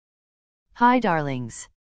Hi darlings.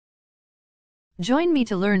 Join me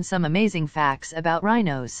to learn some amazing facts about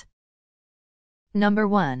rhinos. Number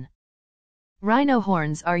 1. Rhino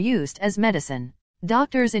horns are used as medicine.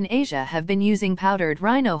 Doctors in Asia have been using powdered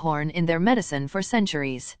rhino horn in their medicine for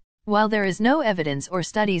centuries. While there is no evidence or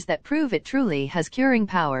studies that prove it truly has curing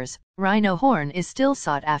powers, rhino horn is still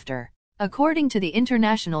sought after. According to the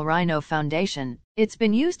International Rhino Foundation, it's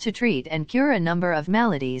been used to treat and cure a number of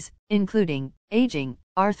maladies, including aging,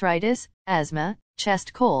 arthritis, asthma,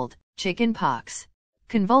 chest cold, chicken pox,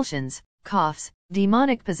 convulsions, coughs,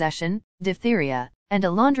 demonic possession, diphtheria, and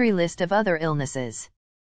a laundry list of other illnesses.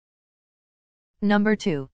 Number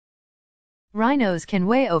 2. Rhinos can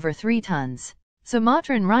weigh over 3 tons.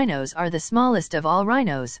 Sumatran rhinos are the smallest of all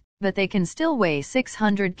rhinos, but they can still weigh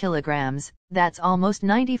 600 kilograms, that's almost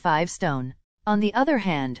 95 stone. On the other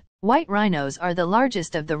hand, white rhinos are the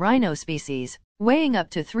largest of the rhino species, weighing up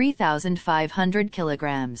to 3,500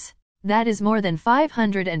 kilograms. That is more than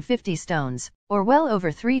 550 stones, or well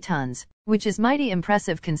over 3 tons, which is mighty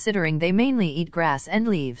impressive considering they mainly eat grass and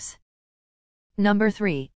leaves. Number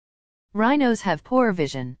 3. Rhinos have poor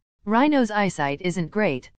vision. Rhinos' eyesight isn't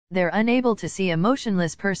great, they're unable to see a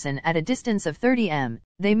motionless person at a distance of 30 m,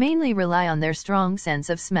 they mainly rely on their strong sense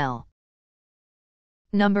of smell.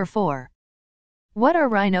 Number 4. What are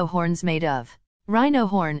rhino horns made of? Rhino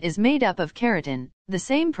horn is made up of keratin, the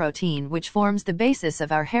same protein which forms the basis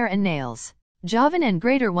of our hair and nails. Javan and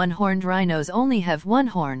greater one-horned rhinos only have one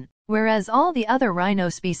horn, whereas all the other rhino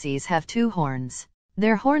species have 2 horns.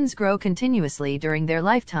 Their horns grow continuously during their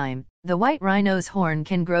lifetime. The white rhino's horn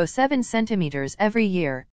can grow 7 centimeters every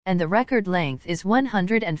year, and the record length is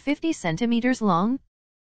 150 centimeters long.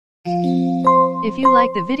 If you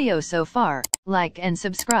like the video so far, like and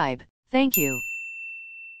subscribe. Thank you.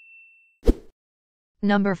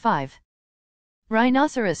 Number 5.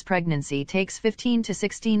 Rhinoceros pregnancy takes 15 to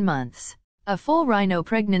 16 months. A full rhino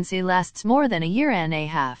pregnancy lasts more than a year and a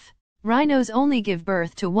half. Rhinos only give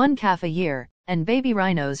birth to 1 calf a year, and baby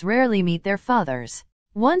rhinos rarely meet their fathers.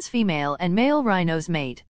 Once female and male rhinos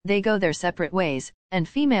mate, they go their separate ways, and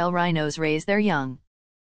female rhinos raise their young.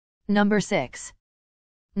 Number 6.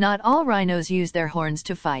 Not all rhinos use their horns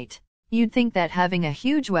to fight. You'd think that having a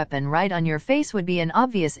huge weapon right on your face would be an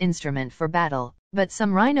obvious instrument for battle, but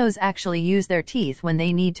some rhinos actually use their teeth when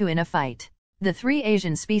they need to in a fight. The 3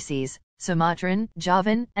 Asian species, Sumatran,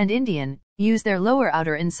 Javan, and Indian, use their lower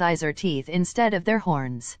outer incisor teeth instead of their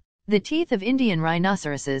horns. The teeth of Indian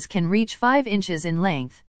rhinoceroses can reach 5 inches in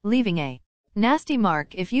length, leaving a nasty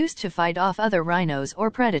mark if used to fight off other rhinos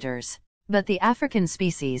or predators. But the African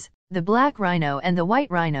species, the black rhino and the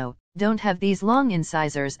white rhino, don't have these long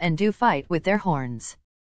incisors and do fight with their horns.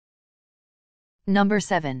 Number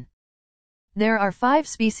 7. There are 5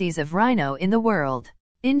 species of rhino in the world: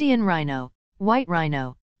 Indian rhino, white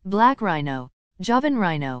rhino, black rhino, Javan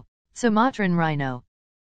rhino, Sumatran rhino.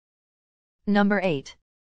 Number 8.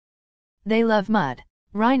 They love mud.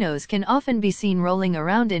 Rhinos can often be seen rolling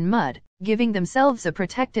around in mud, giving themselves a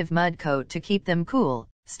protective mud coat to keep them cool,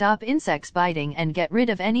 stop insects biting and get rid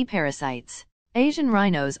of any parasites. Asian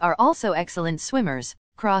rhinos are also excellent swimmers,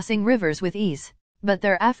 crossing rivers with ease. But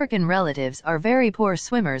their African relatives are very poor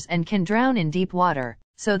swimmers and can drown in deep water,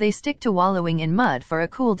 so they stick to wallowing in mud for a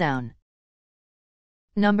cool down.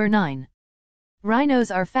 Number 9.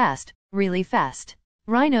 Rhinos are fast, really fast.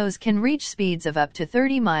 Rhinos can reach speeds of up to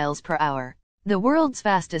 30 miles per hour. The world's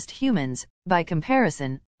fastest humans, by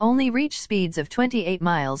comparison, only reach speeds of 28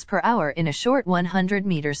 miles per hour in a short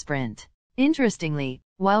 100-meter sprint. Interestingly,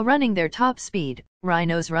 while running their top speed,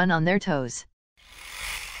 rhinos run on their toes.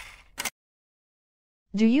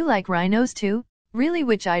 Do you like rhinos too? Really,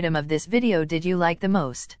 which item of this video did you like the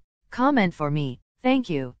most? Comment for me. Thank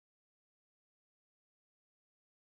you.